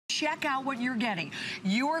check out what you're getting.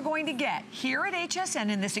 You are going to get, here at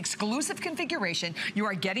HSN in this exclusive configuration, you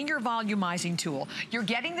are getting your volumizing tool. You're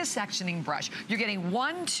getting the sectioning brush. You're getting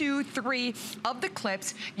 1, 2, 3 of the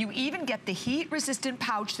clips. You even get the heat-resistant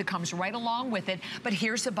pouch that comes right along with it. But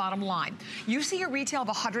here's the bottom line. You see a retail of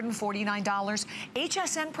 $149.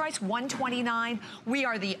 HSN price, $129. We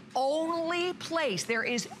are the only place. There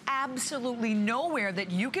is absolutely nowhere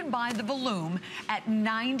that you can buy the Volum at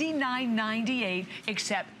 $99.98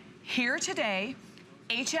 except here today,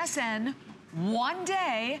 HSN, one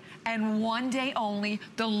day and one day only,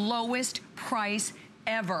 the lowest price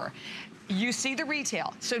ever. You see the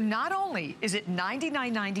retail. So not only is it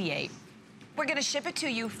 $99.98, we're gonna ship it to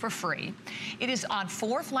you for free. It is on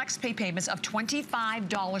 4 flex pay payments of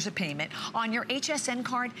 $25 a payment. On your HSN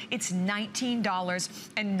card, it's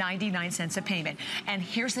 $19.99 a payment. And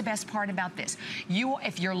here's the best part about this.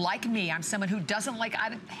 If you're like me, I'm someone who doesn't like,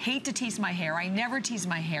 I hate to tease my hair. I never tease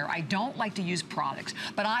my hair. I don't like to use products,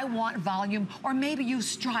 but I want volume, or maybe you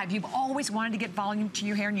strive. You've always wanted to get volume to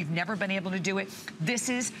your hair and you've never been able to do it. This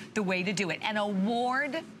is the way to do it. And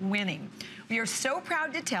award-winning. We are so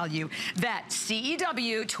proud to tell you that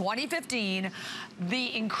CEW 2015,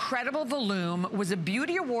 the incredible Volum, was a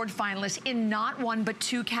Beauty Award finalist in not 1 but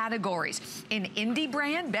 2 categories. In Indie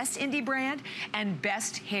Brand, Best Indie Brand, and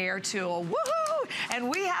Best Hair Tool. Woohoo! And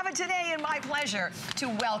we have it today, and my pleasure to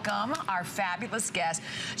welcome our fabulous guest.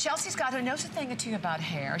 Chelsea's got who knows a thing or two about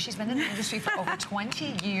hair. She's been in the industry for over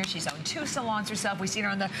 20 years. She's owned 2 salons herself. We've seen her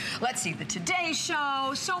on the, let's see, the Today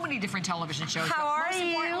Show, so many different television shows. How are most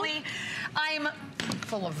importantly, I'm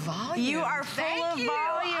full of volume. You are full of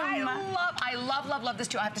volume. I love this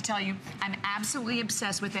too. I have to tell you, I'm absolutely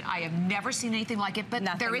obsessed with it. I have never seen anything like it, but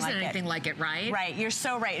there isn't anything like it, right? Right, you're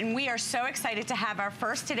so right. And we are so excited to have our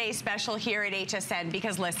first Today special here at HSN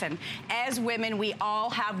because listen, as women, we all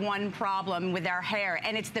have one problem with our hair,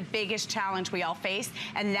 and it's the biggest challenge we all face,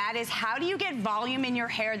 and that is how do you get volume in your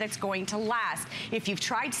hair that's going to last? If you've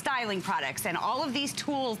tried styling products and all of these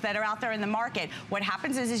tools that are out there in the market, what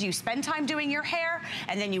happens is you spend time doing your hair,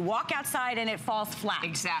 and then you walk outside and it falls flat.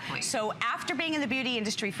 Exactly. So after being in the beauty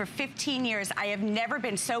industry for 15 years, I have never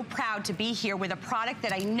been so proud to be here with a product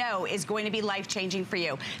that I know is going to be life-changing for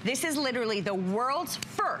you. This is literally the world's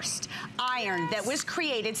first iron that was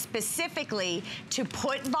created specifically to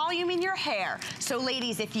put volume in your hair. So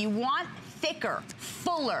ladies, if you want thicker,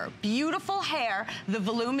 fuller, beautiful hair, the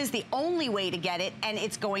Volum is the only way to get it, and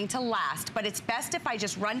it's going to last. But it's best if I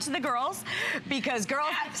just run to the girls, because girls,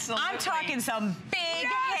 absolutely, I'm talking some big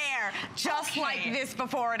hair, just like this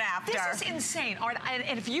before and after. This is insane.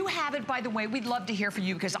 And if you have it, by the way, we'd love to hear from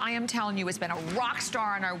you, because I am telling you, it's been a rock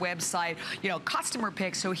star on our website, you know, customer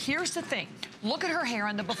picks. So here's the thing. Look at her hair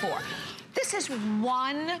on the before. This is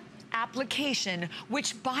one application,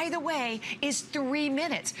 which by the way is 3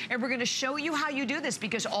 minutes, and we're going to show you how you do this,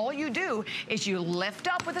 because all you do is you lift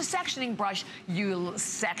up with a sectioning brush, you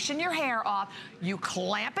section your hair off, you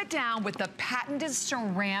clamp it down with the patented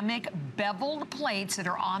ceramic beveled plates that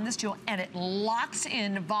are on this tool, and it locks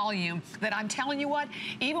in volume that I'm telling you what,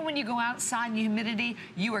 even when you go outside in the humidity,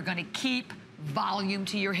 you are going to keep volume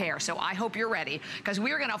to your hair. So I hope you're ready, because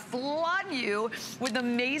we are going to flood you with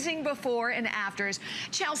amazing before and afters.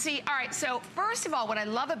 Chelsea, all right, so first of all, what I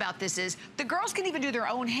love about this is the girls can even do their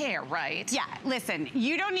own hair, right? Yeah, listen,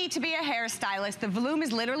 you don't need to be a hairstylist. The Volum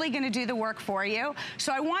is literally going to do the work for you.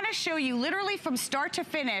 So I want to show you literally from start to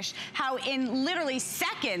finish how in literally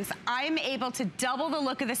seconds I'm able to double the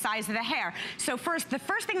look of the size of the hair. So first, the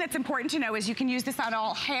first thing that's important to know is you can use this on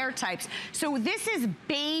all hair types. So this is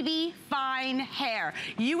baby fine hair.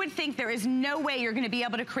 You would think there is no way you're going to be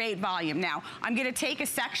able to create volume. Now, I'm going to take a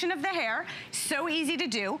section of the hair, so easy to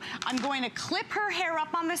do. I'm going to clip her hair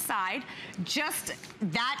up on the side, just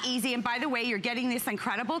that easy. And by the way, you're getting this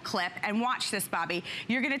incredible clip, and watch this, Bobby.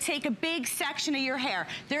 You're going to take a big section of your hair.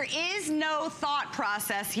 There is no thought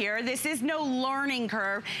process here. This is no learning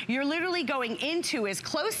curve. You're literally going into as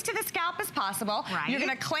close to the scalp as possible. Right. You're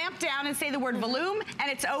going to clamp down and say the word Volum,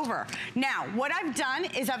 and it's over. Now, what I've done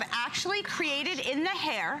is I've actually created in the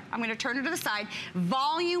hair, I'm going to turn it to the side,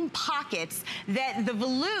 volume pockets that the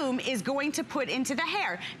Volum is going to put into the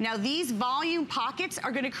hair. Now these volume pockets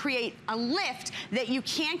are going to create a lift that you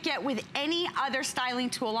can't get with any other styling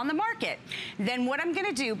tool on the market. Then what I'm going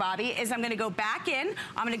to do, Bobby, is I'm going to go back in,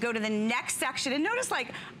 I'm going to go to the next section, and notice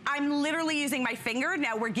like I'm literally using my finger.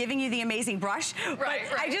 Now we're giving you the amazing brush, right.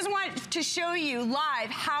 I just want to show you live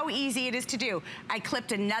how easy it is to do. I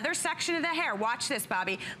clipped another section of the hair. Watch this,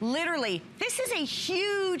 Bobby. Literally This is a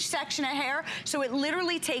huge section of hair, so it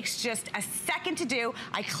literally takes just a second to do.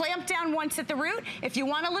 I clamp down once at the root. If you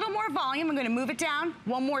want a little more volume, I'm gonna move it down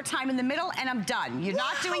one more time in the middle, and I'm done. You're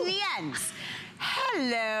not doing the ends.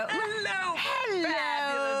 Hello. Hello. Hello.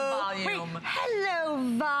 Fabulous volume. Wait,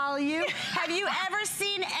 hello, volume. Have you ever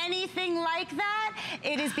seen anything like that?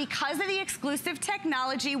 It is because of the exclusive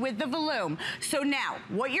technology with the Volooom. So now,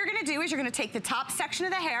 what you're gonna do is you're gonna take the top section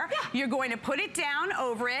of the hair, you're going to put it down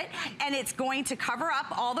over it, and it's going to cover up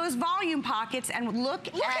all those volume pockets, and look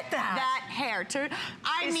at that hair. Is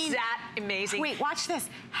that amazing? Wait, watch this.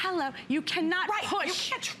 Hello. You cannot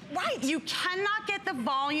push. You cannot get the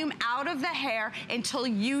volume out of the hair until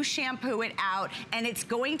you shampoo it out, and it's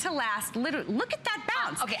going to last literally. Look at that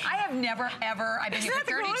bounce. Okay, I have never, ever, I've been here for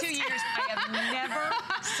 32 years, I have never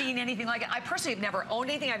seen anything like it. I personally have never owned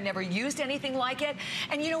anything, I've never used anything like it.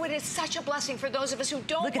 And you know, it is such a blessing for those of us who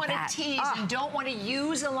don't want to tease and don't want to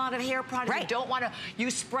use a lot of hair products, and don't want to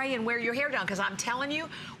use spray and wear your hair down, because I'm telling you,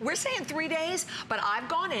 we're saying 3 days, but I've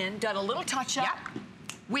gone in, done a little touch-up,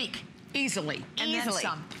 week. Easily. And then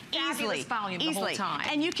some. Fabulous volume the whole time.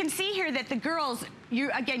 And you can see here that the girls,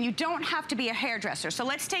 again, you don't have to be a hairdresser. So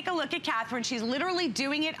let's take a look at Catherine. She's literally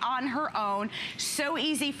doing it on her own. So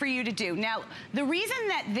easy for you to do. Now, the reason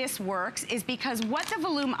that this works is because what the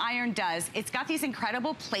Volooom iron does, it's got these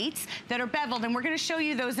incredible plates that are beveled, and we're gonna show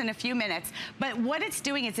you those in a few minutes. But what it's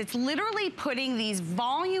doing is it's literally putting these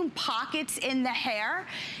volume pockets in the hair,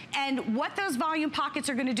 and what those volume pockets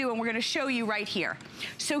are gonna do, and we're gonna show you right here.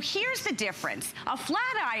 So here's the difference. A flat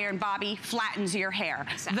iron, Bobby, flattens your hair.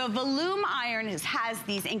 The Volooom iron has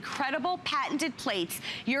these incredible patented plates.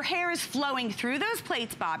 Your hair is flowing through those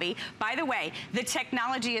plates, Bobby. By the way, the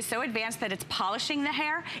technology is so advanced that it's polishing the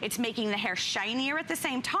hair, it's making the hair shinier at the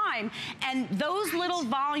same time, and those little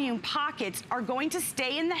volume pockets are going to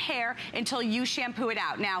stay in the hair until you shampoo it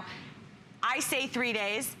out. Now, I say 3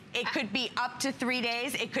 days. It could be up to 3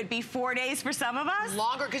 days. It could be 4 days for some of us.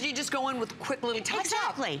 Longer, because you just go in with quick little touch-up.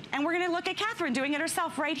 Exactly. And we're gonna look at Catherine doing it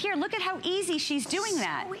herself right here. Look at how easy she's doing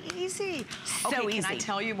that. So easy. So easy. Can I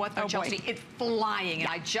tell you what, though, Chelsea? It's flying, and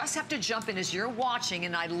I just have to jump in as you're watching,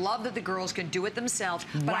 and I love that the girls can do it themselves,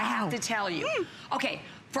 but I have to tell you. Okay,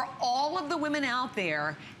 for all of the women out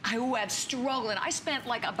there who have struggled, and I spent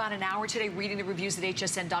like about an hour today reading the reviews at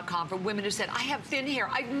hsn.com for women who said, I have thin hair,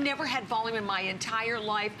 I've never had volume in my entire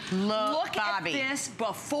life. Look Bobby. At this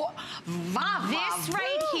before. This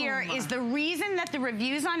right here is the reason that the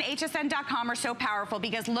reviews on hsn.com are so powerful,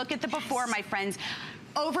 because look at the before, my friends.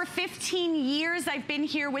 Over 15 years I've been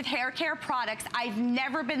here with hair care products. I've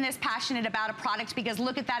never been this passionate about a product, because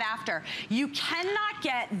look at that after. You cannot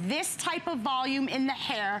get this type of volume in the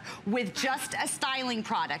hair with just a styling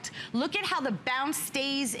product. Look at how the bounce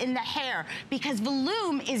stays in the hair, because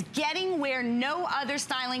Volooom is getting where no other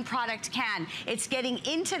styling product can. It's getting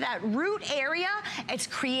into that root area, it's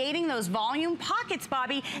creating those volume pockets,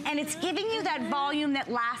 Bobby, and it's giving you that volume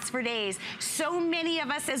that lasts for days. So many of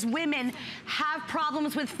us as women have problems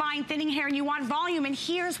with fine thinning hair, and you want volume, and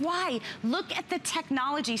here's why. Look at the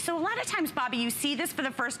technology. So a lot of times, Bobby, you see this for the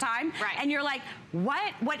first time, and you're like,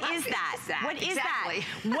 what is that? What is that?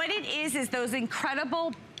 What it is those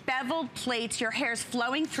incredible beveled plates. Your hair's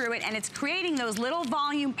flowing through it, and it's creating those little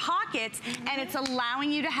volume pockets, and it's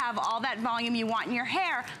allowing you to have all that volume you want in your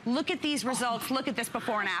hair. Look at these results. Look at this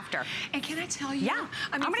before and after. And can I tell you? Yeah,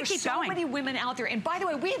 I mean, I'm gonna keep going. So many women out there, and by the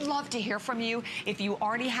way, we'd love to hear from you. If you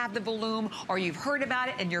already have the Volooom, or you've heard about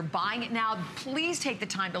it and you're buying it now, please take the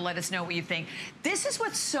time to let us know what you think. This is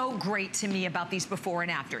what's so great to me about these before and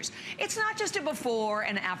afters. It's not just a before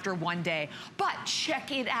and after one day, but check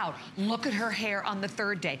it out. Look at her hair on the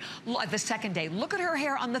third day. The second day, look at her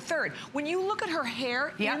hair on the third. When you look at her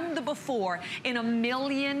hair in the before, in a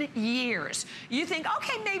million years, you think,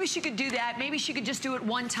 okay, maybe she could do that. Maybe she could just do it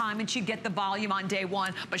one time and she'd get the volume on day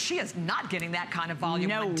one, but she is not getting that kind of volume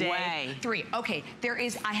on day three. Okay,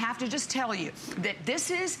 I have to just tell you that this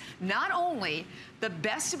is not only the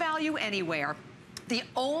best value anywhere, the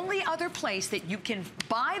only other place that you can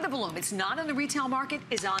buy the Volooom, it's not in the retail market,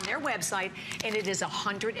 is on their website, and it is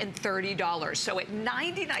 $130. So at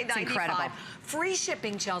 $99.95, free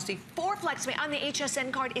shipping, Chelsea, 4 flex pay on the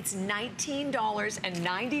HSN card, it's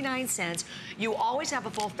 $19.99. You always have a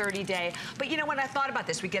full 30-day. But you know what, I thought about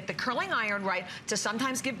this. We get the curling iron, right, to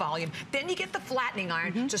sometimes give volume. Then you get the flattening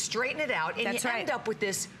iron to straighten it out, and you end up with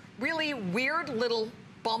this really weird little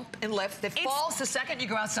bump and lift that falls the second you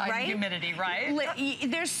go outside in humidity, right?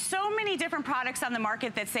 There's so many different products on the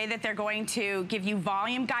market that say that they're going to give you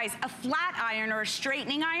volume. Guys, a flat iron or a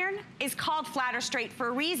straightening iron is called flat or straight for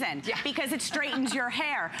a reason, because it straightens your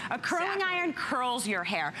hair. A curling iron curls your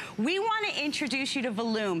hair. We want to introduce you to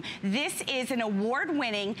VOLOOM. This is an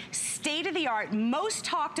award-winning, state-of-the-art, most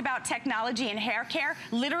talked about technology in hair care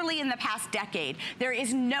literally in the past decade. There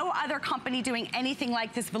is no other company doing anything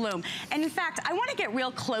like this VOLOOM. And in fact, I want to get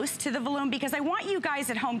real close to the VOLOOM because I want you guys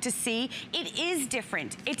at home to see it is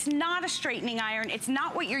different. It's not a straightening iron. It's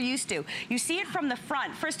not what you're used to. You see it from the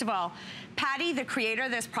front. First of all, Patty, the creator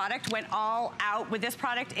of this product, went all out with this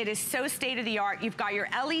product. It is so state-of-the-art. You've got your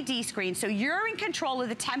LED screen, so you're in control of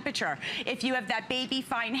the temperature. If you have that baby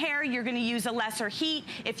fine hair, you're gonna use a lesser heat.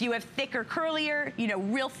 If you have thicker, curlier, you know,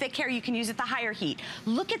 real thick hair, you can use it the higher heat.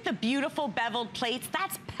 Look at the beautiful beveled plates.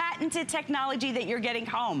 That's patented technology that you're getting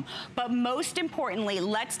home. But most importantly,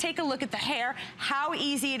 let's take a look at the hair, how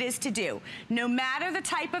easy it is to do. No matter the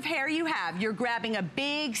type of hair you have, you're grabbing a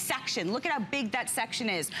big section. Look at how big that section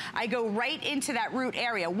is. I go right into that root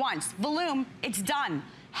area. Once, VOLOOM, it's done.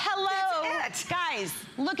 Hello, that's it. Guys,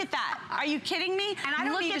 look at that. Are you kidding me? And I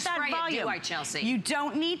don't look need at to that spray volume. it, do I, Chelsea? You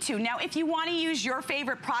don't need to. Now, if you want to use your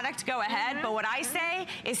favorite product, go ahead. But what I say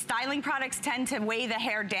is styling products tend to weigh the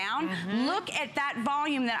hair down. Look at that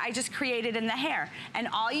volume that I just created in the hair. And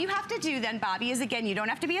all you have to do then, Bobby, is again, you don't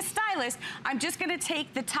have to be a stylist. I'm just going to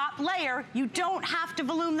take the top layer. You don't have to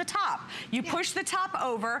VOLOOM the top. You push the top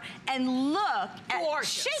over and look at,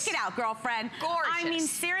 shake it out, girlfriend. Gorgeous. I mean,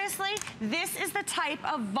 seriously, this is the type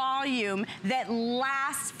of volume that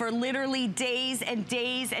lasts for literally days and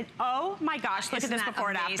days. And oh my gosh, look at this before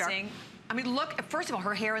and after. I mean, look, first of all,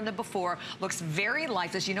 her hair in the before looks very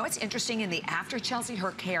lifeless. You know what's interesting? In the after, Chelsea,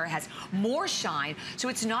 her hair has more shine. So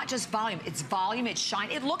it's not just volume, it's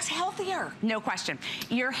shine. It looks healthier. No question.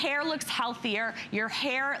 Your hair looks healthier. Your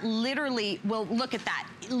hair literally will, look at that.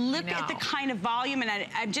 Look at the kind of volume, and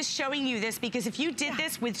I'm just showing you this because if you did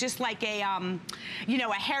this with just like a, you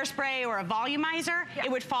know, a hairspray or a volumizer, it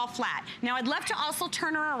would fall flat. Now, I'd love to also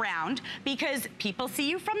turn her around because people see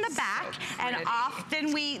you from the back, and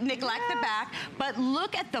often we neglect the back, but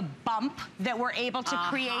look at the bump that we're able to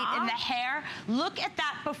create in the hair. Look at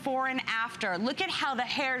that before and after. Look at how the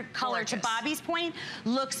hair color, to Bobby's point,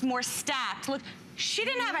 looks more stacked. Look. She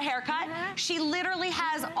didn't have a haircut. She literally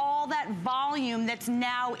has all that volume that's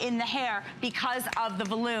now in the hair because of the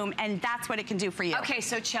VOLOOM, and that's what it can do for you. Okay,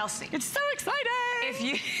 so Chelsea. It's so exciting. If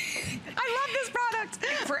you, I love this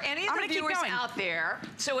product. For any of the viewers out there,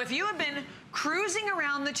 so if you have been cruising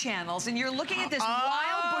around the channels and you're looking at this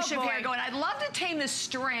wild bush of hair going, I'd love to tame this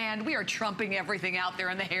strand. We are trumping everything out there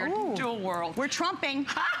in the hair dual world. We're trumping.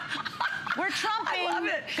 We're trumping. I love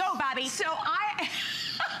it. Go, Bobby. So I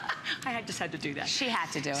just had to do that. She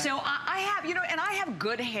had to do it. So I have, you know, and I have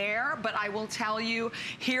good hair, but I will tell you,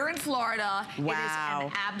 here in Florida, it is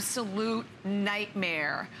an absolute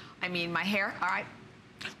nightmare. I mean, my hair, all right.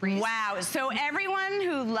 Breeze. Wow, so everyone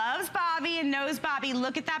who loves Bobby and knows Bobby,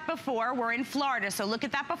 look at that before. We're in Florida, so look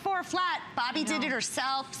at that before, flat. Bobby did it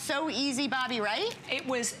herself. So easy, Bobby, right? It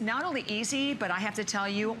was not only easy, but I have to tell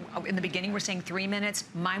you, in the beginning we're saying 3 minutes.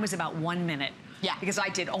 Mine was about 1 minute. Yeah. Because I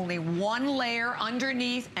did only one layer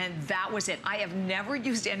underneath, and that was it. I have never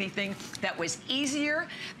used anything that was easier,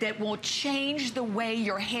 that will change the way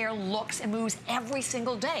your hair looks and moves every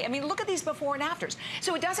single day. I mean, look at these before and afters.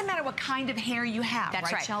 So it doesn't matter what kind of hair you have,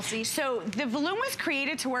 right, Chelsea? So the VOLOOM was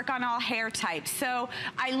created to work on all hair types. So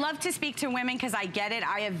I love to speak to women because I get it.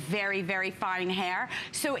 I have very, very fine hair.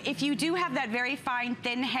 So if you do have that very fine,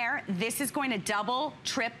 thin hair, this is going to double,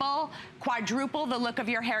 triple, quadruple the look of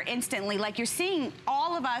your hair instantly. Like you're seeing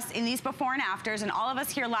all of us in these before and afters, and all of us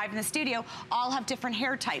here live in the studio all have different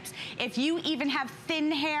hair types. If you even have thin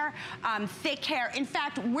hair, thick hair, in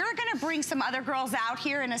fact, we're gonna bring some other girls out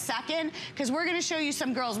here in a second because we're gonna show you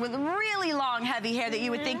some girls with really long, heavy hair that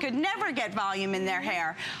you would think could never get volume in their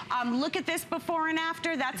hair. Look at this before and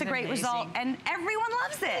after. That's a great result, and everyone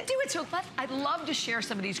loves it. Do it. So I'd love to share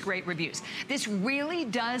some of these great reviews. This really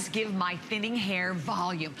does give my thinning hair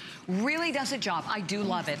volume. Really does a job. I do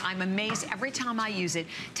love it. I'm amazed every time I use it.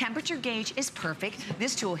 Temperature gauge is perfect.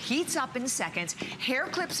 This tool heats up in seconds. Hair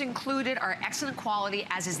clips included are excellent quality,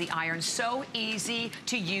 as is the iron. So easy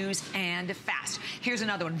to use and fast. Here's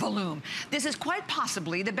another one, VOLOOM. This is quite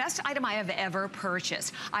possibly the best item I have ever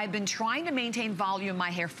purchased. I've been trying to maintain volume in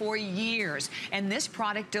my hair for years, and this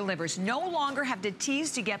product delivers. No longer have to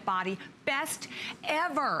tease to get body, best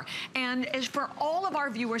ever. And as for all of our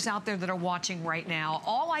viewers out there that are watching right now,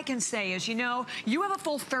 all I can say is, you know, you have a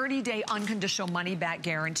full 30-day unconditional money-back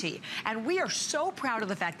guarantee. And we are so proud of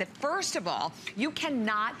the fact that, first of all, you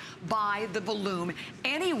cannot buy the Volume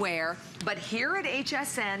anywhere but here at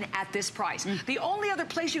HSN at this price. The only other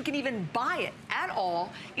place you can even buy it at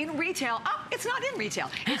all in retail, it's not in retail.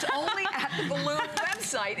 It's only at the Volume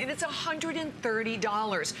website, and it's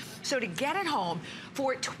 $130. So to get it home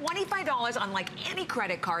for $25 on like any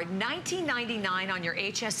credit card, $19.99 on your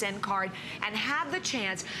HSN card, and have the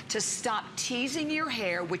chance to stop teasing your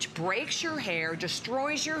hair, which breaks your hair,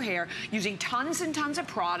 destroys your hair, using tons and tons of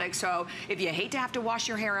products. So if you hate to have to wash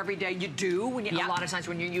your hair every day, you do when you, a lot of times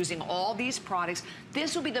when you're using all these products.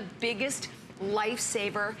 This will be the biggest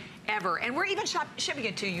lifesaver ever. And we're even shipping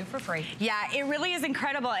it to you for free. Yeah, it really is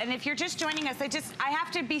incredible. And if you're just joining us, I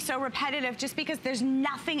have to be so repetitive just because there's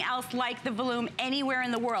nothing else like the Volume anywhere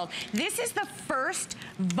in the world. This is the first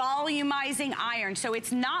volumizing iron. So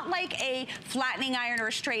it's not like a flattening iron or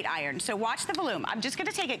a straight iron. So watch the Volume. I'm just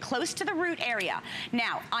gonna take it close to the root area.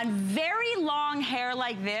 Now, on very long hair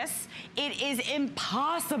like this, it is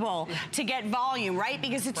impossible to get volume, right?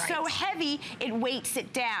 Because it's so heavy, it weights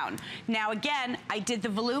it down. Now again, I did the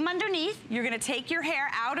Volume underneath. You're gonna take your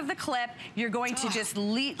hair out of the clip. You're going to just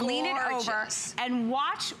lean it over and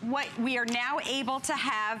watch what we are now able to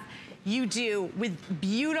have you do with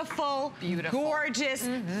beautiful, gorgeous,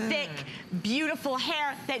 thick, beautiful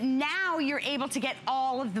hair that now you're able to get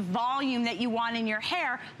all of the volume that you want in your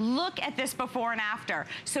hair. Look at this before and after.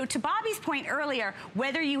 So to Bobby's point earlier,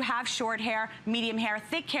 whether you have short hair, medium hair,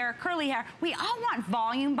 thick hair, curly hair, we all want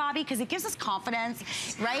volume, Bobby, because it gives us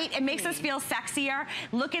confidence, right? It makes us feel sexier.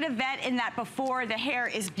 Look at Yvette in that before. The hair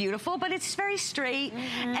is beautiful, but it's very straight.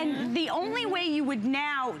 And the only way you would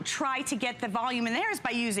now try to get the volume in the hair is by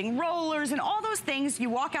using rollers and all those things. You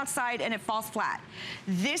walk outside and it falls flat.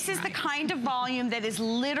 This is the kind of volume that has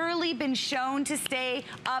literally been shown to stay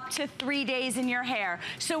up to 3 days in your hair.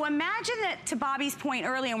 So imagine that, to Bobby's point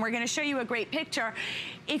earlier, and we're gonna show you a great picture,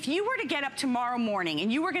 if you were to get up tomorrow morning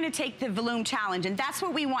and you were gonna take the Volume challenge, and that's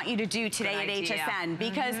what we want you to do today at HSN,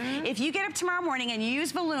 because if you get up tomorrow morning and you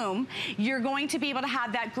use Volume, you're going to be able to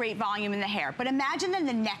have that great volume in the hair. But imagine then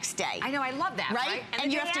the next day. I know, I love that, right?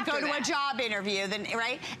 And you have to go to a job interview, then,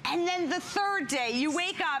 right? And then the third day, you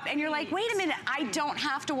wake up and you're like, wait a minute, I don't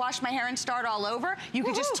have to wash my hair and start all over. You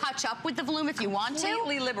can just touch up with the Volume if you want to.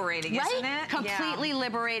 Completely liberating, isn't it? Completely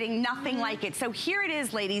liberating, nothing like it. So here it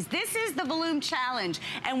is, ladies. This is the Volume challenge,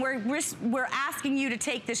 and we're asking you to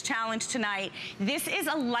take this challenge tonight. This is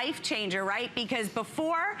a life changer, right? Because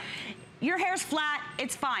before, your hair's flat,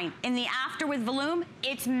 it's fine. In the after with Volume,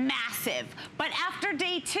 it's massive. But after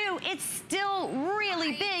day 2, it's still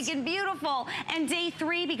really big and beautiful. And day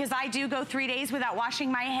 3, because I do go 3 days without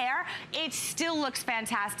washing my hair, it still looks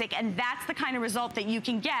fantastic. And that's the kind of result that you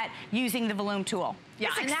can get using the Volume tool. Yeah,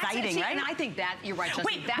 it's exciting, right? And I think that, you're right,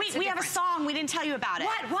 Chelsea. Wait, we have a song. We didn't tell you about it.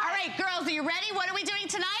 What? All right, girls, are you ready? What are we doing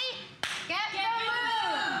tonight? Get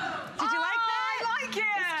Volume! Did you like that? I like it!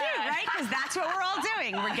 It's cute, right? Because that's what we're all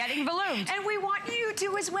doing. We're getting Volumed. And we want you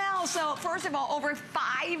to as well. So first of all, over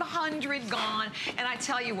 500 gone. And I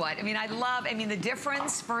tell you what, I mean, the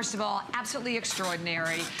difference, first of all, absolutely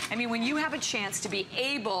extraordinary. I mean, when you have a chance to be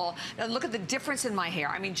able, look at the difference in my hair.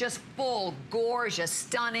 I mean, just full, gorgeous,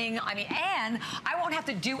 stunning. I mean, and I won't have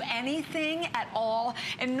to do anything at all.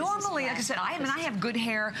 And normally, like I said, I have good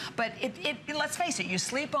hair, but let's face it, you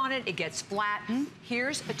sleep on it, it gets flat.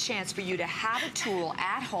 Here's a chance for you to have a tool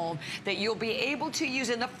at home that you'll be able to use.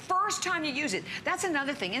 And the first time you use it, that's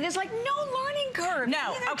another thing. And there's like no learning curve.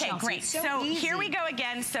 No, okay, Chelsea. Great. So here we go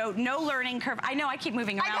again. So no learning curve. I know I keep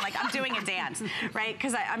moving around like I'm doing a dance, right?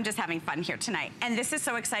 Because I'm just having fun here tonight. And this is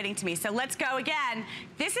so exciting to me. So let's go again.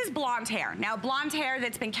 This is blonde hair. Now, blonde hair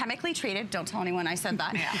that's been chemically treated. Don't tell anyone I said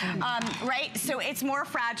that. Right? So it's more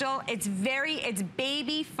fragile. It's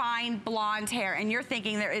baby fine blonde hair. And you're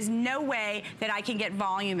thinking there is no way that I can get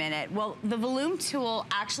volume in it. Well, the Volume tool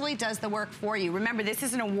actually does the work for you. Remember, this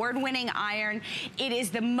is an award-winning iron. It is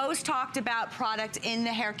the most talked about product in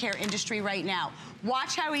the hair care industry right now.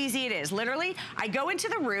 Watch how easy it is. Literally, I go into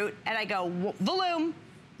the root and I go Volume,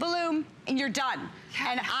 Volume, and you're done.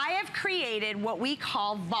 And I have created what we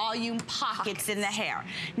call volume pockets in the hair.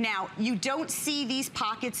 Now, you don't see these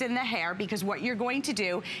pockets in the hair because what you're going to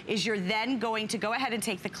do is you're then going to go ahead and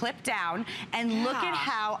take the clip down and look at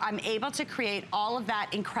how I'm able to create all of that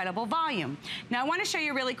incredible volume. Now, I want to show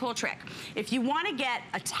you a really cool trick. If you want to get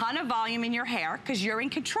a ton of volume in your hair, because you're in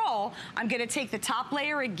control, I'm going to take the top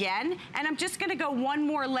layer again, and I'm just going to go one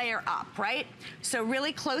more layer up, right? So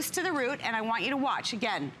really close to the root, and I want you to watch.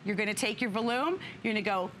 Again, you're going to take take your Volum, you're gonna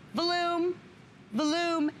go Volum,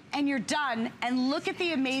 Volum, and you're done. And look at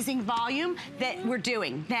the amazing volume that we're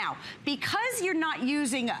doing. Now, because you're not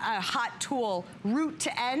using a hot tool root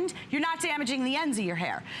to end, you're not damaging the ends of your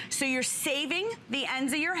hair. So you're saving the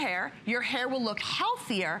ends of your hair. Your hair will look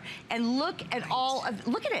healthier, and look at all of,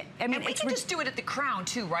 look at it. I mean, and we can just do it at the crown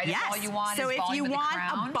too, right? Yes. If all you want so is if you volume want at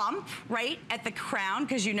the crown. a bump, right, at the crown,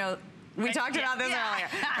 because you know, we talked about this earlier,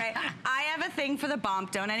 right? I have a thing for the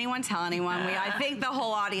bump. Don't anyone tell anyone. I think the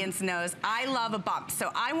whole audience knows. I love a bump.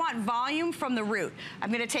 So I want volume from the root.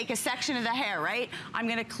 I'm gonna take a section of the hair, right? I'm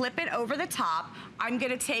gonna clip it over the top. I'm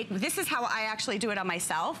gonna take, this is how I actually do it on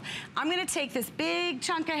myself. I'm gonna take this big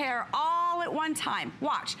chunk of hair all at one time.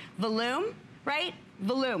 Watch, Volum, right?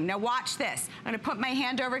 Volum. Now watch this. I'm gonna put my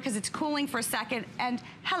hand over because it's cooling for a second, and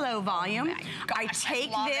hello, volume. Oh I take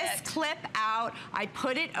this clip out, I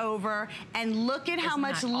put it over, and look at how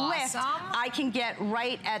much lift I can get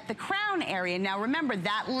right at the crown area. Now remember,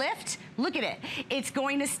 that lift, look at it. It's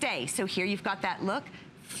going to stay. So here you've got that look.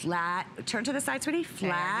 Flat, turn to the side, sweetie.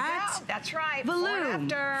 Flat. That's right. Volum.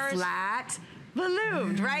 Flat.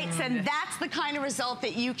 Volumed, right? So that's the kind of result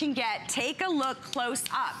that you can get. Take a look close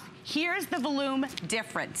up. Here's the Volum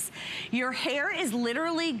difference. Your hair is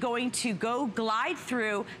literally going to go glide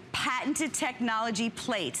through patented technology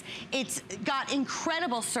plates. It's got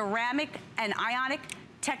incredible ceramic and ionic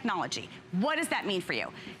technology. What does that mean for you?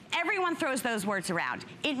 Everyone throws those words around.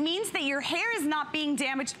 It means that your hair is not being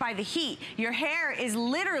damaged by the heat. Your hair is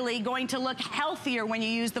literally going to look healthier when you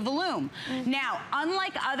use the Volum. Now,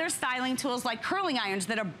 unlike other styling tools like curling irons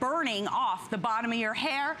that are burning off the bottom of your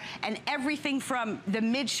hair and everything from the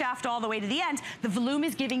mid shaft all the way to the end, the Volum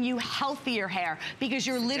is giving you healthier hair because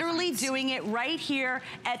you're literally doing it right here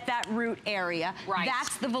at that root area.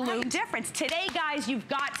 That's the Volum difference. Today, guys, you've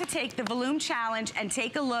got to take the Volum challenge and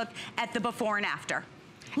take a look at the before and after.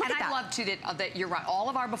 And I love too that you're right. All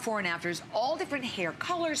of our before and afters, all different hair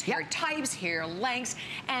colors, hair types, hair lengths.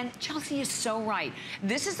 And Chelsea is so right.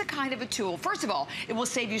 This is the kind of a tool. First of all, it will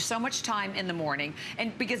save you so much time in the morning.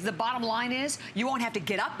 And because the bottom line is, you won't have to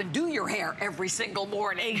get up and do your hair every single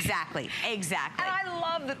morning. Exactly, exactly. And I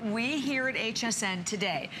love that we here at HSN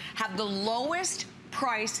today have the lowest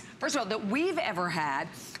price, first of all, that we've ever had,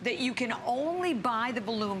 that you can only buy the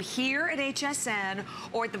Volum here at HSN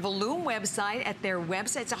or at the Volum website. At their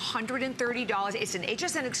website, it's $130. It's an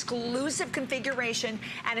HSN exclusive configuration,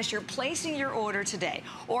 and as you're placing your order today,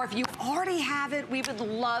 or if you already have it, we would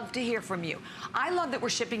love to hear from you. I love that we're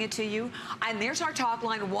shipping it to you, and there's our talk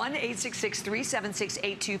line,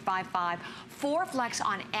 1-866-376-8255. 4 flex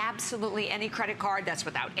on absolutely any credit card. That's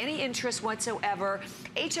without any interest whatsoever.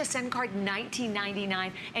 HSN card,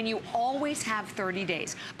 $19.99, and you always have 30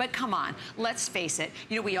 days. But come on, let's face it.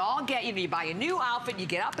 You know, we all get, you know, you buy a new outfit, you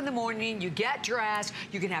get up in the morning, you get dressed,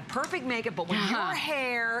 you can have perfect makeup, but when your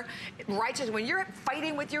hair, right, so when you're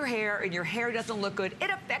fighting with your hair and your hair doesn't look good,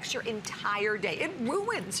 it affects your entire day. It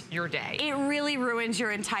ruins your day. It really ruins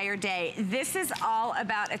your entire day. This is all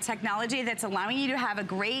about a technology that's allowing you to have a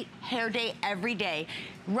great hair day every day.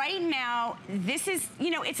 Right now, this is,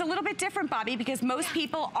 you know, it's a little bit different, Bobby, because most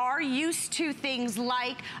people are used to things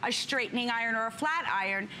like a straightening iron or a flat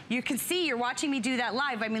iron. You can see, you're watching me do that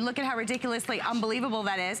live. I mean, look at how ridiculously unbelievable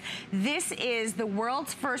that is. This is the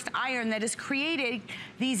world's first iron that has created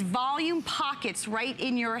these volume pockets right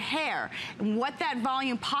in your hair. And what that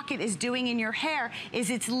volume pocket is doing in your hair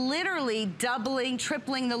is it's literally doubling,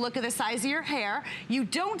 tripling the look of the size of your hair. You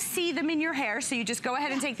don't see them in your hair, so you just go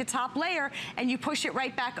ahead and take the top layer and you push it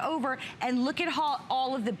right back over, and look at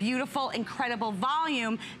all of the beautiful, incredible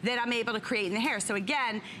volume that I'm able to create in the hair. So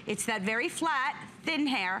again, it's that very flat, thin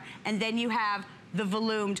hair, and then you have the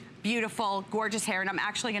volumed, beautiful, gorgeous hair. And I'm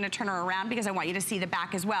actually gonna turn her around because I want you to see the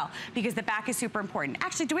back as well, because the back is super important.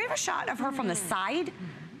 Actually, do we have a shot of her from the side?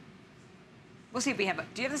 We'll see if we have a,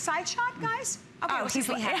 do you have the side shot, guys? Okay, we'll see if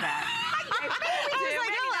we have that.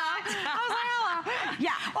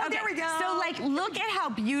 Yeah, oh, there we go. So like, look at how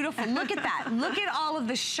beautiful, look at that. Look at all of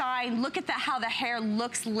the shine, look at how the hair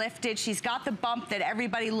looks lifted. She's got the bump that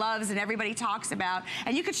everybody loves and everybody talks about.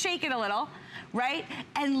 And you could shake it a little, right?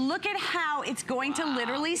 And look at how it's going to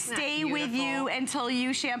literally stay with you until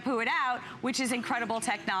you shampoo it out, which is incredible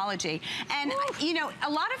technology. And you know, a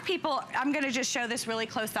lot of people, I'm gonna just show this really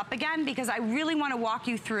close up again because I really wanna walk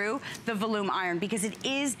you through the Volum iron because it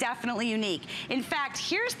is definitely unique. In fact,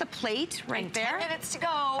 here's the plate right there. 10 minutes to go.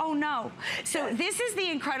 Oh no. So this is the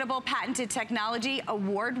incredible patented technology,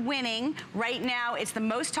 award-winning. Right now, it's the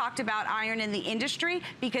most talked about iron in the industry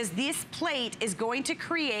because this plate is going to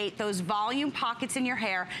create those volume volume pockets in your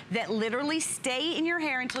hair that literally stay in your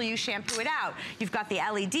hair until you shampoo it out. You've got the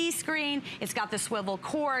LED screen, it's got the swivel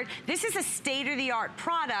cord. This is a state-of-the-art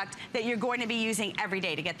product that you're going to be using every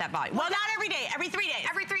day to get that volume. Well, not every day, every 3 days.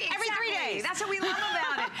 Every 3 days. That's what we love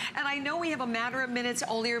about it. And I know we have a matter of minutes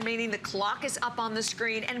only remaining. The clock is up on the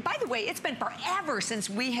screen. And by the way, it's been forever since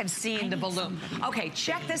we have seen the Volooom. Okay,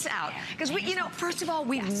 check this out. Because we, you know, first of all,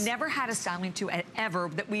 we've never had a styling tool ever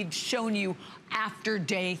that we've shown you after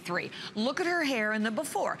day 3. Look at her hair in the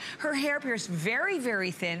before. Her hair appears very, very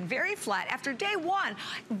thin, very flat. After day 1,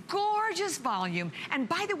 gorgeous volume. And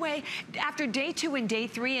by the way, after day 2 and day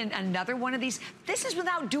 3 and another one of these, this is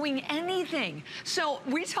without doing anything. So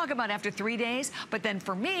we talk about after 3 days, but then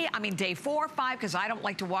for me, I mean day 4, 5, because I don't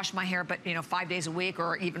like to wash my hair, but you know, 5 days a week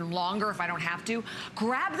or even longer if I don't have to.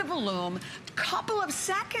 Grab the Volooom, couple of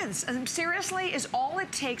seconds, and seriously is all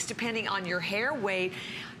it takes depending on your hair weight.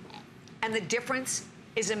 And the difference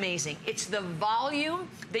is amazing. It's the volume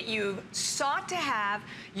that you sought to have,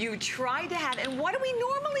 you tried to have, and what do we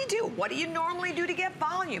normally do? What do you normally do to get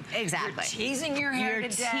volume? Exactly. You're teasing your hair to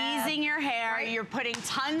death. You're teasing your hair, right? You're putting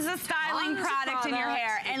tons of styling product in your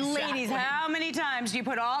hair. And ladies, how many times do you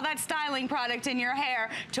put all that styling product in your hair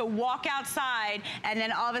to walk outside and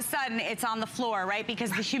then all of a sudden it's on the floor, right? Because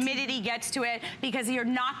the humidity gets to it, because you're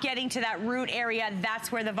not getting to that root area.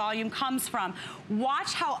 That's where the volume comes from.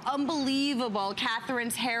 Watch how unbelievable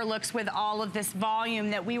Catherine's hair looks with all of this volume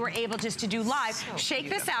that we were able just to do live. So shake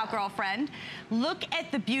this out, girlfriend. Look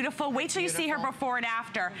at the beautiful, wait till you see her before and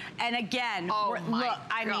after. And again, look,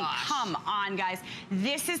 I mean, come on, guys.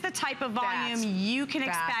 This is the type of volume you can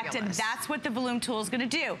expect, and that's what the Volooom tool is gonna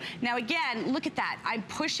do. Now again, look at that. I'm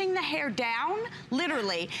pushing the hair down,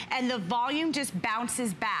 literally, and the volume just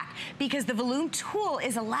bounces back because the Volooom tool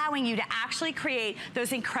is allowing you to actually create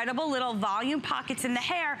those incredible little volume pockets in the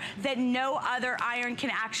hair that no other iron can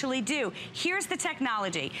actually do. Here's the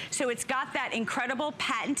technology. So it's got that incredible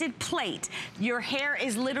patented plate. Your hair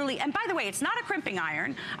is literally, and by the way, it's not a crimping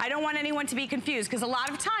iron. I don't want anyone to be confused because a lot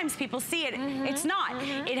of times people see it, it's not.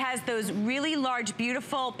 It has those really large,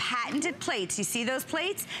 beautiful patented plates. You see those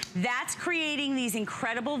plates? That's creating these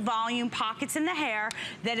incredible volume pockets in the hair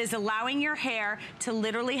that is allowing your hair to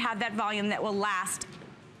literally have that volume that will last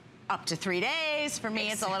up to 3 days. For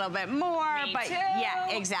me, it's a little bit more, but yeah,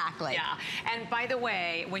 exactly. Yeah, and by the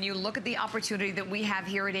way, when you look at the opportunity that we have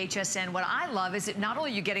here at HSN, what I love is that not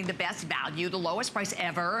only are you getting the best value, the lowest price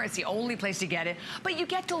ever, it's the only place to get it, but you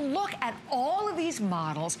get to look at all of these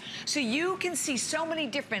models so you can see so many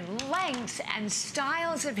different lengths and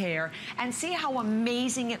styles of hair and see how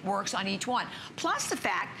amazing it works on each one. Plus the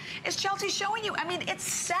fact, as Chelsea's showing you, I mean, it's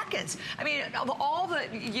seconds. I mean, of all the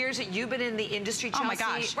years that you've been in the industry, Chelsea, oh my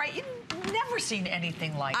gosh, right? You've never seen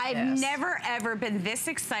anything like this. I've never ever been this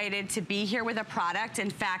excited to be here with a product.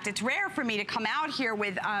 In fact, it's rare for me to come out here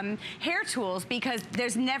with hair tools because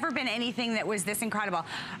there's never been anything that was this incredible.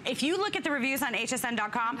 If you look at the reviews on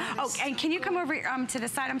hsn.com, and can you come over to the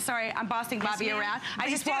side? I'm sorry, I'm bossing Bobby around.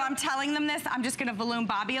 While I'm telling them this, I'm just gonna Volooom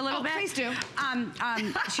Bobby a little bit. Please do.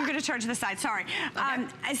 You're gonna charge the side, sorry.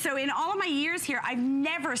 So in all of my years here, I've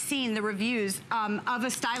never seen the reviews of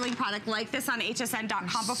a styling product like this on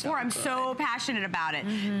hsn.com before. I'm so passionate about it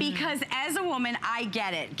because as a woman, I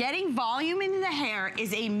get it. Getting volume in the hair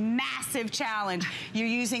is a massive challenge. You're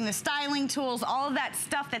using the styling tools, all of that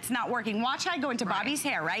stuff that's not working. Watch how I go into Bobby's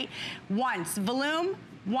hair, right? Once, Volooom.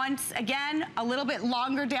 Once again, a little bit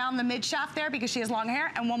longer down the mid shaft there because she has long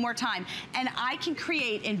hair, and one more time. And I can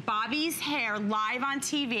create in Bobby's hair live on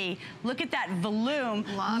TV. Look at that Volooom.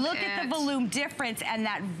 Look at the Volooom difference and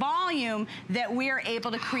that volume that we're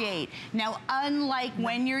able to create. Now, unlike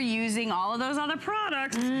when you're using all of those other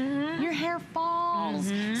products, your hair falls.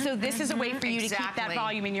 So this is a way for you to keep that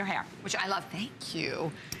volume in your hair. Which I love, thank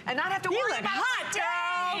you. And not have to worry about hot, girl.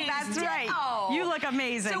 That's right. You look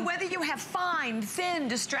amazing. So whether you have fine, thin,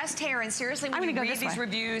 distressed hair, and seriously, when you read these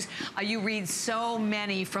reviews, you read so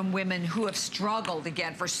many from women who have struggled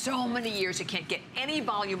again for so many years. You can't get any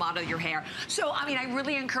volume out of your hair. So, I mean, I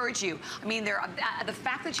really encourage you. I mean, the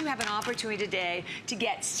fact that you have an opportunity today to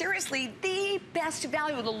get seriously the best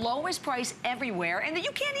value, the lowest price everywhere, and that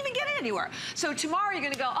you can't even get it anywhere. So tomorrow you're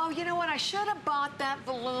going to go, oh, you know what? I should have bought that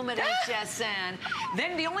Volooom at HSN.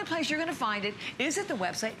 Then the only place you're going to find it is at the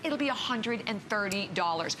website. website, it'll be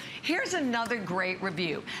 $130. Here's another great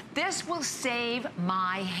review. This will save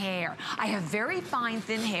my hair. I have very fine,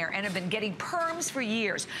 thin hair and have been getting perms for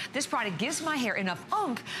years. This product gives my hair enough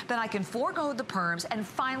oomph that I can forego the perms and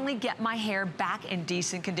finally get my hair back in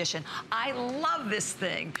decent condition. I love this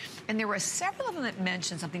thing. And there were several of them that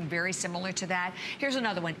mentioned something very similar to that. Here's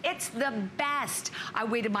another one. It's the best. I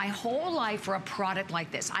waited my whole life for a product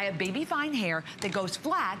like this. I have baby fine hair that goes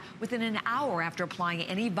flat within an hour after applying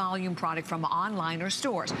any volume product from online or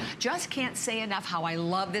stores. Just can't say enough how I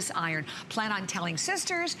love this iron. Plan on telling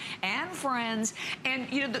sisters and friends.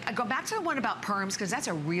 And you know, I go back to the one about perms because that's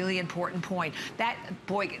a really important point. That,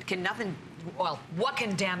 boy, can nothing, well, what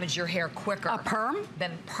can damage your hair quicker? A perm?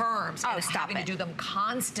 Than perms. Oh, and stop having it. to do them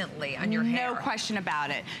constantly on your hair. No question about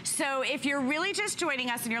it. So if you're really just joining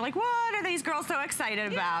us and you're like, what are these girls so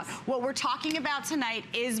excited about? What we're talking about tonight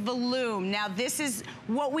is Volooom. Now this is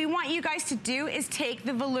what we want you guys to do is take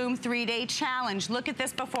the Volooom 3-day challenge. Look at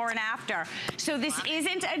this before and after. So this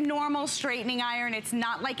isn't a normal straightening iron. It's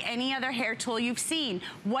not like any other hair tool you've seen.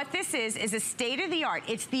 What this is a state-of-the-art.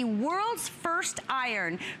 It's the world's first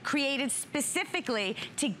iron created specifically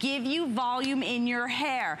to give you volume in your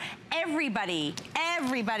hair. Everybody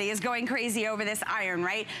is going crazy over this iron,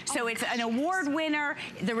 right? So it's an award winner.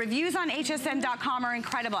 The reviews on hsn.com are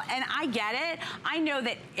incredible. And I get it. I know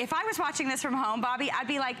that if I was watching this from home, Bobby, I'd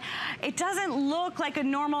be like, it doesn't look like a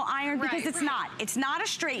normal iron because it's not. It's not a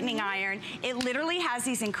straightening iron. It literally has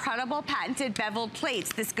these incredible patented beveled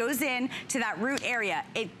plates. This goes in to that root area.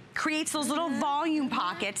 It creates those little volume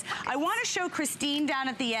pockets. I want to show Christine down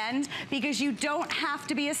at the end because you don't have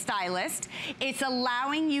to be a stylist. It's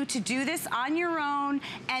allowing you to do this on your own.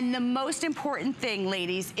 And the most important thing,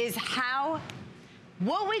 ladies, is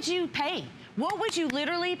what would you pay? What would you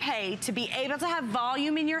literally pay to be able to have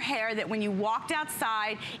volume in your hair that when you walked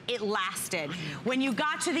outside, it lasted? When you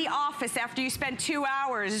got to the office after you spent 2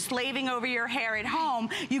 hours slaving over your hair at home,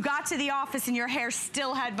 you got to the office and your hair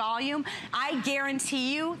still had volume? I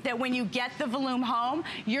guarantee you that when you get the Volooom home,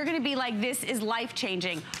 you're gonna be like, this is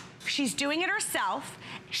life-changing. She's doing it herself.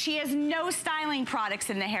 She has no styling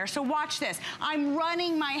products in the hair. So watch this. I'm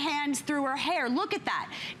running my hands through her hair. Look at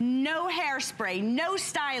that. No hairspray, no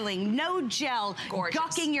styling, no gel,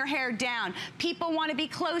 gucking your hair down. People want to be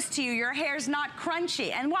close to you. Your hair's not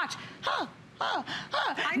crunchy. And watch.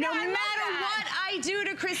 No matter what I do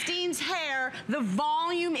to Christine's hair, the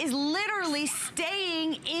volume is literally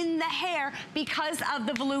staying in the hair because of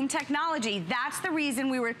the Volooom technology. That's the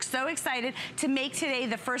reason we were so excited to make today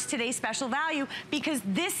the first Today Special Value, because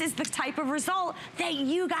this is the type of result that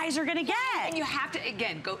you guys are gonna get. And you have to,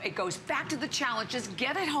 again, it goes back to the challenge. Just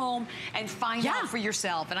get it home and find out for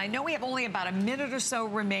yourself. And I know we have only about a minute or so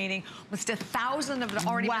remaining. Almost 1,000 have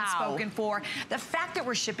already been spoken for. The fact that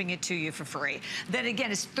we're shipping it to you for free, that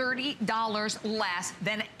again is $30 less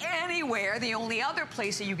than anywhere. The only other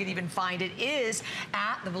place that you can even find it is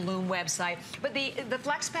at the Volooom website. But the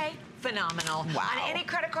FlexPay, phenomenal. Wow. On any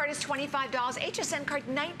credit card is $25. HSN card,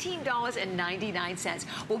 $19.99.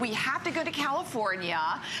 Well, we have to go to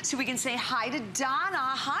California so we can say hi to Donna.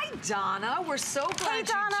 Hi, Donna. We're so glad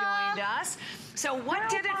you joined us. So what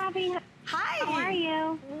did it... Bobby. Hi. How are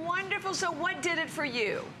you? Wonderful. So what did it for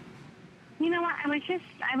you? You know what? I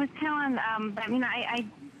was telling, I mean,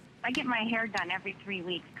 I get my hair done every 3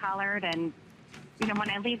 weeks, colored, and you know, when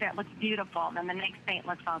I leave it, it looks beautiful. Then the next day, it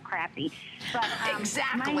looks all crappy. But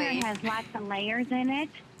exactly. My hair has lots of layers in it,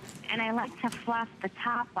 and I like to fluff the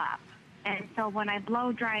top up. And so when I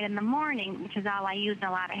blow dry in the morning, which is all I use in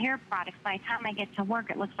a lot of hair products, by the time I get to work,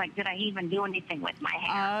 it looks like, did I even do anything with my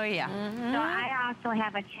hair? Oh, yeah. So I also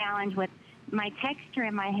have a challenge with my texture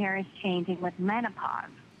in my hair is changing with menopause.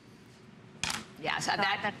 Yes, so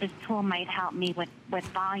I thought this tool might help me with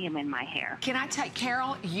volume in my hair. Can I tell you,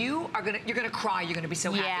 Carol, you're gonna cry. You're gonna be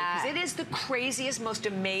so happy because it is the craziest, most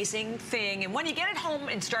amazing thing. And when you get it home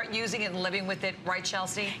and start using it and living with it, right,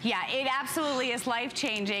 Chelsea? Yeah, it absolutely is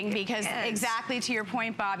life-changing because exactly to your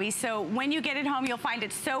point, Bobby. So when you get it home, you'll find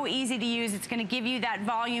it so easy to use. It's gonna give you that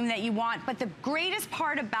volume that you want. But the greatest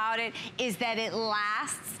part about it is that it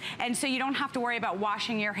lasts. And so you don't have to worry about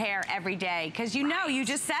washing your hair every day. Because you know, you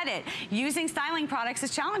just said it. Using styling products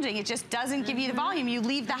is challenging. It just doesn't give you the volume. You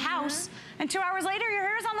leave the house, and 2 hours later, your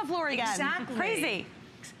hair's on the floor again. Exactly. Crazy.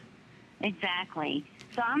 Exactly.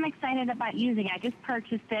 So I'm excited about using it. I just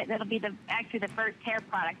purchased it. It'll be actually the first hair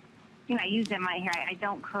product I use in my hair. I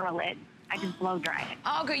don't curl it. I just blow dried it.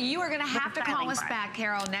 Oh, good. You are going to have to call us back,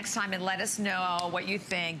 Carol, next time and let us know what you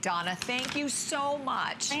think. Donna, thank you so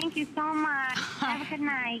much. Thank you so much. Have a good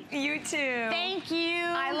night. You too. Thank you.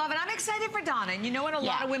 I love it. I'm excited for Donna. And you know what? A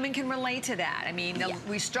lot of women can relate to that. I mean,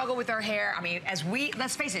 we struggle with our hair. I mean,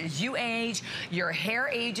 let's face it, as you age, your hair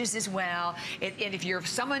ages as well. And if you're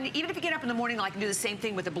someone, even if you get up in the morning, like do the same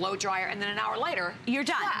thing with a blow dryer, and then an hour later, you're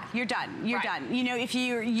done. You're done. You're done. You know, if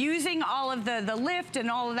you're using all of the lift and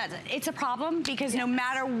all of that, it's a problem because no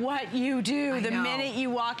matter what you do, the minute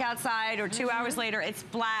you walk outside or 2 hours later, it's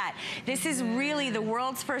flat. This is really the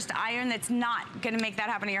world's first iron that's not going to make that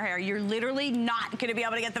happen to your hair. You're literally not going to be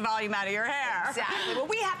able to get the volume out of your hair. Exactly. Well,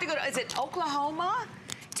 we have to go to, is it Oklahoma?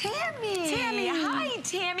 Tammy. Hi,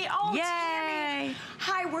 Tammy. Oh, yay. Tammy.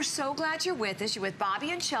 Hi, we're so glad you're with us. You're with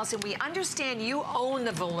Bobby and Chelsea. We understand you own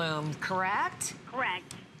the VOLOOM, correct?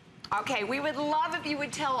 Correct. Okay, we would love if you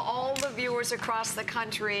would tell all the viewers across the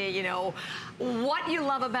country, you know, what you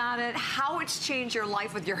love about it, how it's changed your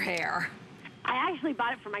life with your hair. I actually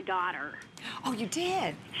bought it for my daughter. Oh, you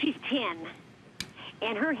did? She's 10,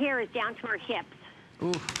 and her hair is down to her hips.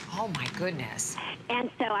 Ooh. Oh, my goodness. And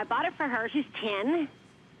so I bought it for her. She's 10.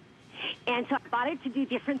 And so I bought it to do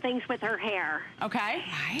different things with her hair. Okay.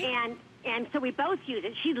 Right. And so we both use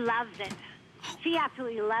it. She loves it. She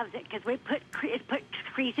absolutely loves it because it put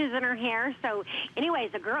creases in her hair. So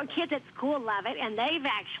anyways, the kids at school love it, and they've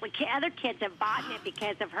actually, other kids have bought it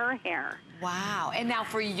because of her hair. Wow. And now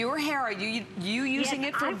for your hair, are you using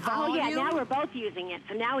it for volume? Oh, yeah, now we're both using it.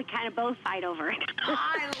 So now we kind of both fight over it.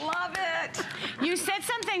 I love it. You said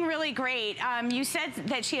something really great. You said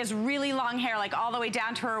that she has really long hair, like all the way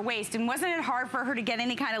down to her waist. And wasn't it hard for her to get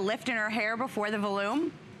any kind of lift in her hair before the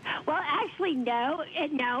VOLOOM? Well, actually, no.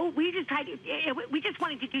 We just tried to, we just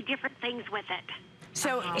wanted to do different things with it.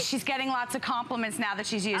 So she's getting lots of compliments now that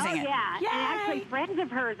she's using it. Oh, yeah. Yay. And actually, friends of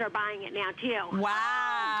hers are buying it now, too. Wow.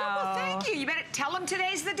 Oh, well, thank you. You better tell them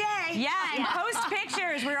today's the day. Yeah, and post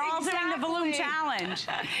pictures. We're all doing the VOLOOM challenge.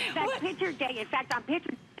 That's picture day. In fact, on picture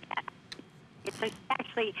day, it's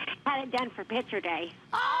actually had it done for picture day.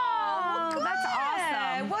 Oh, well, good. That's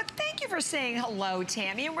awesome. Well, thank you for saying hello,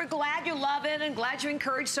 Tammy, and we're glad you love it and glad you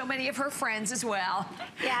encourage so many of her friends as well.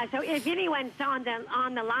 Yeah, so if anyone's on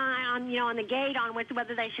the line, on the gate on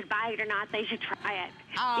whether they should buy it or not, they should try it.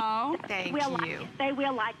 Oh, thank you. They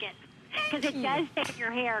will like it. Because it does stay in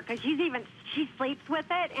your hair. Because she sleeps with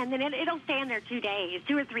it, and then it'll stay in there 2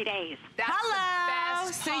 or 3 days. That's hello. the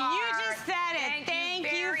best So part. you just said it.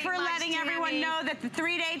 Thank you for letting everyone know that the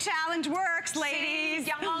 3-day challenge works, ladies.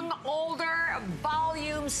 Young, older,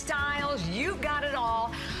 volume, styles, you've got it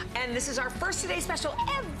all. And this is our first Today special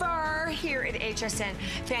ever here at HSN.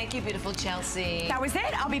 Thank you, beautiful Chelsea. That was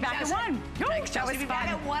it. I'll be back at 1. Thanks, Chelsea. That was We'll be back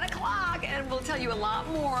at 1 o'clock, and we'll tell you a lot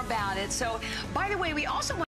more about it. So, by the way, we also want